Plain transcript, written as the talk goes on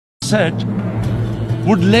said,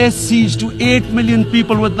 would lay siege to 8 million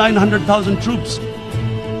people with 900,000 troops.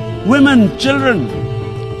 Women, children,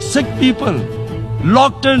 sick people,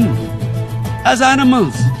 locked in as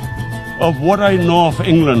animals. Of what I know of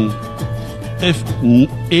England, if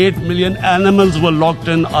 8 million animals were locked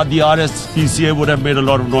in, the RSPCA would have made a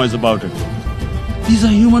lot of noise about it. These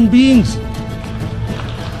are human beings.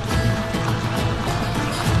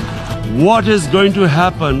 What is going to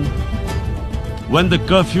happen when the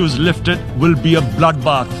curfew is lifted will be a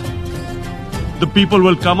bloodbath. The people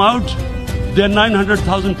will come out. There are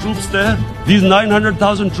 900,000 troops there. These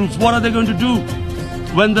 900,000 troops, what are they going to do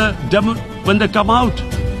when they come out?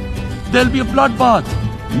 There'll be a bloodbath.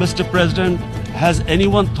 Mr. President, has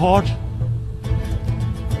anyone thought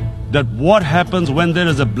that what happens when there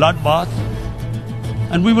is a bloodbath?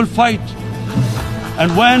 And we will fight.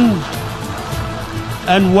 And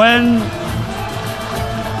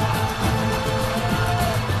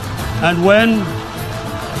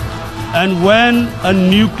when a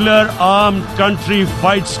nuclear armed country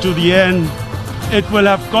fights to the end, it will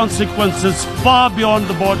have consequences far beyond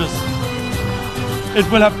the borders. It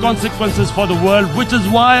will have consequences for the world, which is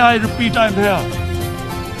why I repeat I'm here.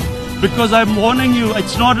 Because I'm warning you,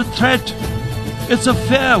 it's not a threat. It's a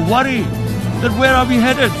fair worry that where are we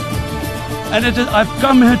headed? And I've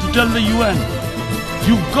come here to tell the UN,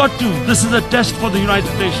 you've got to, this is a test for the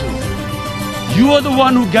United Nations. You are the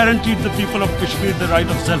one who guaranteed the people of Kashmir the right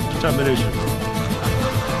of self-determination.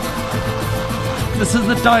 This is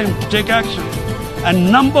the time to take action. And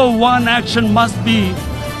number one action must be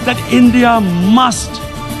that India must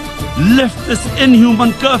lift this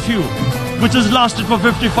inhuman curfew, which has lasted for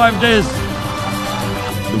 55 days.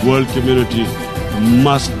 The world community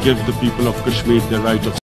must give the people of Kashmir their right of